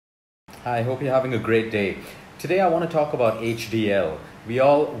I hope you're having a great day. Today I want to talk about HDL. We're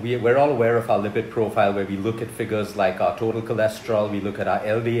all aware of our lipid profile where we look at figures like our total cholesterol, we look at our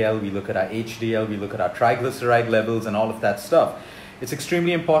LDL, we look at our HDL, we look at our triglyceride levels and all of that stuff. It's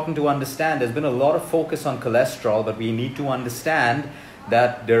extremely important to understand there's been a lot of focus on cholesterol, but we need to understand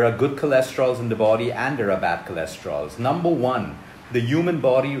that there are good cholesterols in the body and there are bad cholesterols. Number one, the human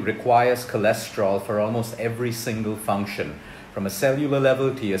body requires cholesterol for almost every single function. From a cellular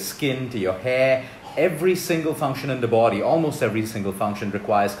level to your skin, to your hair, every single function in the body, almost every single function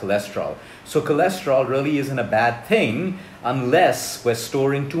requires cholesterol. So cholesterol really isn't a bad thing unless we're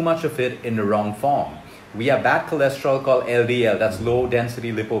storing too much of it in the wrong form. We have bad cholesterol called LDL, that's low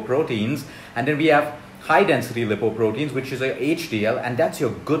density lipoproteins, and then we have high density lipoproteins, which is a HDL, and that's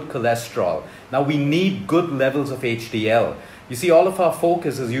your good cholesterol. Now we need good levels of HDL. You see, all of our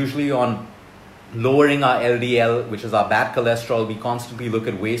focus is usually on lowering our LDL, which is our bad cholesterol. We constantly look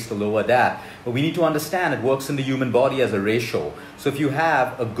at ways to lower that. But we need to understand it works in the human body as a ratio. So if you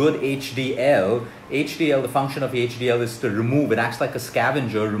have a good HDL, the function of HDL is to remove, it acts like a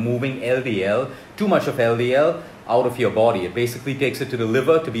scavenger, removing LDL, too much of LDL out of your body. It basically takes it to the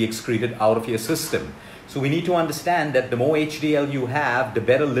liver to be excreted out of your system. So we need to understand that the more HDL you have, the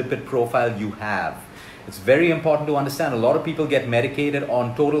better lipid profile you have. It's very important to understand a lot of people get medicated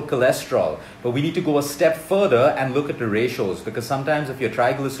on total cholesterol, but we need to go a step further and look at the ratios, because sometimes if your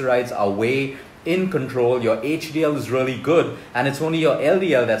triglycerides are way in control, your HDL is really good and it's only your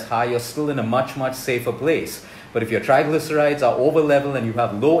LDL that's high, you're still in a much safer place. But if your triglycerides are over level and you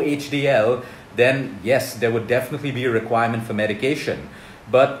have low HDL, then yes, there would definitely be a requirement for medication.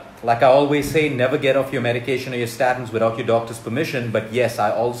 But like I always say, never get off your medication or your statins without your doctor's permission. But yes,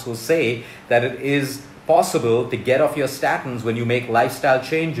 I also say that it is possible to get off your statins when you make lifestyle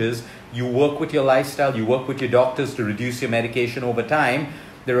changes. You work with your lifestyle, you work with your doctors to reduce your medication over time.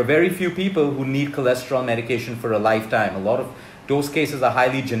 There are very few people who need cholesterol medication for a lifetime. A lot of those cases are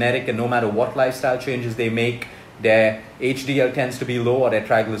highly genetic, and no matter what lifestyle changes they make, their HDL tends to be low or their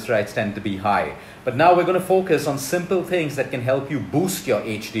triglycerides tend to be high. But now we're going to focus on simple things that can help you boost your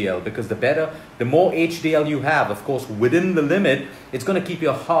HDL, because the more HDL you have, of course, within the limit, it's going to keep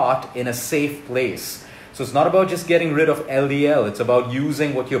your heart in a safe place. So it's not about just getting rid of LDL, it's about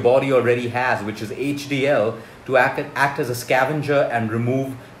using what your body already has, which is HDL, to act as a scavenger and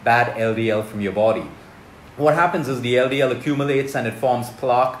remove bad LDL from your body. What happens is the LDL accumulates and it forms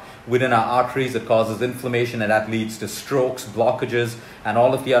plaque within our arteries. It causes inflammation, and that leads to strokes, blockages, and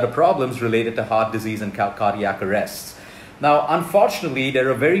all of the other problems related to heart disease and cardiac arrests. Now, unfortunately,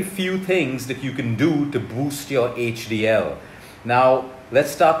 there are very few things that you can do to boost your HDL. Now, let's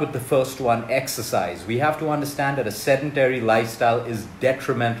start with the first one, exercise. We have to understand that a sedentary lifestyle is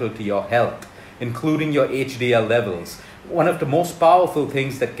detrimental to your health, including your HDL levels. One of the most powerful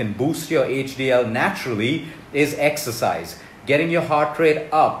things that can boost your HDL naturally is exercise. Getting your heart rate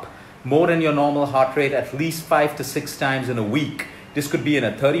up more than your normal heart rate at least 5 to 6 times in a week. This could be in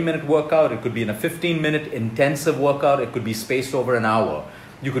a 30-minute workout, it could be in a 15-minute intensive workout, it could be spaced over an hour.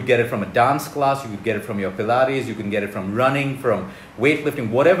 You could get it from a dance class, you could get it from your Pilates, you can get it from running, from weightlifting,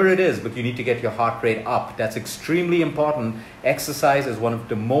 whatever it is, but you need to get your heart rate up. That's extremely important. Exercise is one of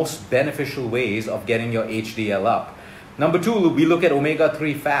the most beneficial ways of getting your HDL up. Number two, we look at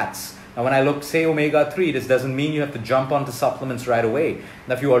omega-3 fats. Now when I say omega-3, this doesn't mean you have to jump onto supplements right away.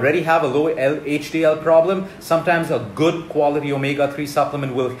 Now if you already have a low HDL problem, sometimes a good quality omega-3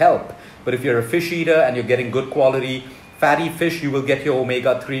 supplement will help. But if you're a fish eater and you're getting good quality fatty fish, you will get your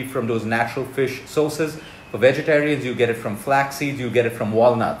omega-3 from those natural fish sources. For vegetarians, you get it from flax seeds, you get it from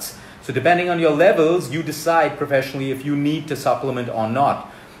walnuts. So depending on your levels, you decide professionally if you need to supplement or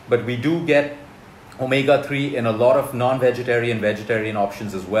not. But we do get omega-3 in a lot of non-vegetarian, vegetarian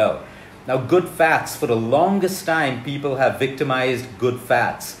options as well. Now, good fats, for the longest time, people have victimized good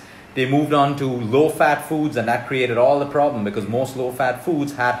fats. They moved on to low-fat foods, and that created all the problem because most low-fat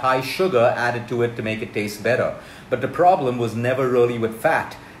foods had high sugar added to it to make it taste better. But the problem was never really with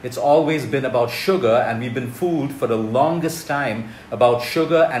fat. It's always been about sugar, and we've been fooled for the longest time about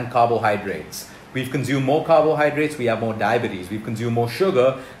sugar and carbohydrates. We've consumed more carbohydrates, we have more diabetes. We've consumed more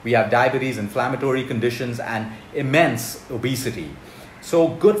sugar, we have diabetes, inflammatory conditions, and immense obesity. So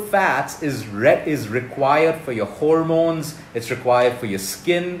good fats is required for your hormones, it's required for your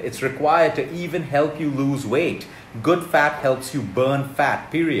skin, it's required to even help you lose weight. Good fat helps you burn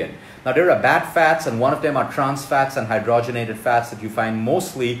fat, period. Now there are bad fats, and one of them are trans fats and hydrogenated fats that you find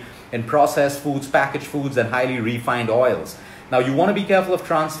mostly in processed foods, packaged foods, and highly refined oils. Now you want to be careful of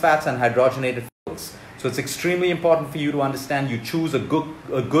trans fats and hydrogenated fats. So it's extremely important for you to understand you choose a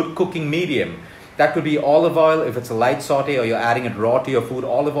good cooking medium. That could be olive oil if it's a light saute or you're adding it raw to your food.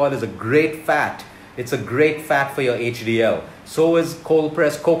 Olive oil is a great fat. It's a great fat for your HDL. So is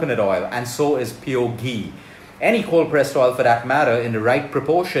cold-pressed coconut oil, and so is pure ghee. Any cold-pressed oil for that matter in the right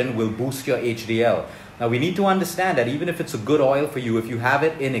proportion will boost your HDL. Now we need to understand that even if it's a good oil for you, if you have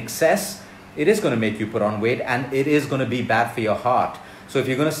it in excess, it is going to make you put on weight, and it is going to be bad for your heart. So if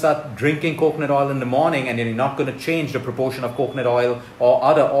you're going to start drinking coconut oil in the morning and you're not going to change the proportion of coconut oil or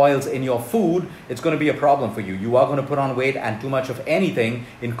other oils in your food, it's going to be a problem for you. You are going to put on weight, and too much of anything,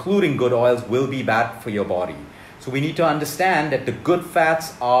 including good oils, will be bad for your body. So we need to understand that the good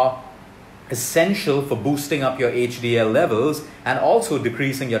fats are essential for boosting up your HDL levels and also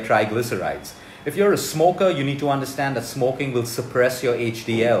decreasing your triglycerides. If you're a smoker, you need to understand that smoking will suppress your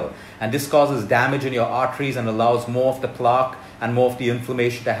HDL, and this causes damage in your arteries and allows more of the plaque and more of the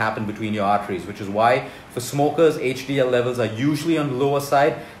inflammation to happen between your arteries, which is why for smokers, HDL levels are usually on the lower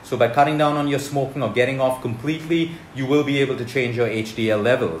side. So by cutting down on your smoking or getting off completely, you will be able to change your HDL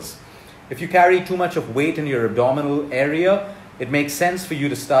levels. If you carry too much of weight in your abdominal area, it makes sense for you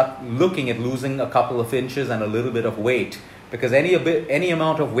to start looking at losing a couple of inches and a little bit of weight, because any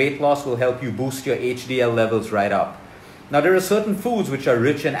amount of weight loss will help you boost your HDL levels right up. Now there are certain foods which are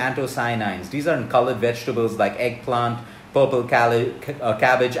rich in anthocyanins. These are in colored vegetables like eggplant, purple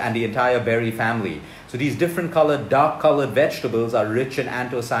cabbage, and the entire berry family. So these different colored, dark colored vegetables are rich in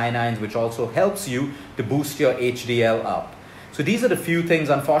anthocyanins, which also helps you to boost your HDL up. So these are the few things.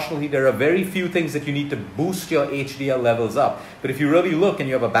 Unfortunately, there are very few things that you need to boost your HDL levels up. But if you really look and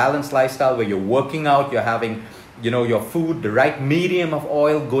you have a balanced lifestyle where you're working out, you're having your food, the right medium of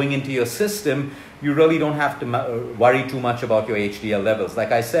oil going into your system, you really don't have to worry too much about your HDL levels.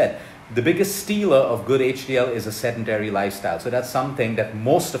 Like I said, the biggest stealer of good HDL is a sedentary lifestyle. So that's something that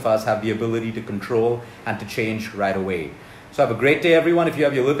most of us have the ability to control and to change right away. So have a great day, everyone. If you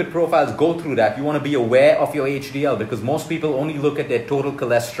have your lipid profiles, go through that. You want to be aware of your HDL, because most people only look at their total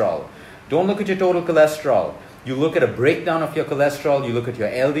cholesterol. Don't look at your total cholesterol. You look at a breakdown of your cholesterol, you look at your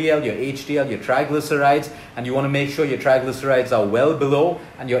LDL, your HDL, your triglycerides, and you want to make sure your triglycerides are well below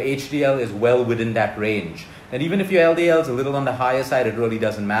and your HDL is well within that range. And even if your LDL is a little on the higher side, it really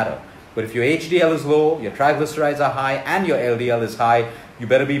doesn't matter. But if your HDL is low, your triglycerides are high, and your LDL is high, you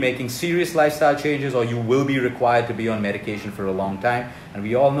better be making serious lifestyle changes, or you will be required to be on medication for a long time. And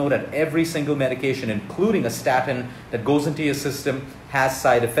we all know that every single medication, including a statin that goes into your system, has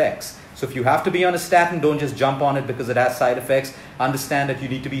side effects. So if you have to be on a statin, don't just jump on it because it has side effects. Understand that you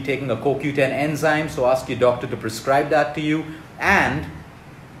need to be taking a CoQ10 enzyme, so ask your doctor to prescribe that to you, and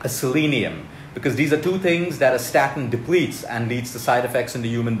a selenium, because these are two things that a statin depletes and leads to side effects in the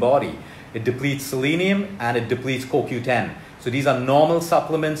human body. It depletes selenium and it depletes CoQ10. So these are normal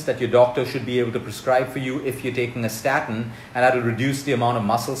supplements that your doctor should be able to prescribe for you if you're taking a statin, and that will reduce the amount of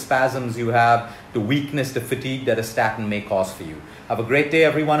muscle spasms you have, the weakness, the fatigue that a statin may cause for you. Have a great day,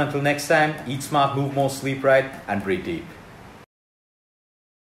 everyone. Until next time, eat smart, move more, sleep right, and breathe deep.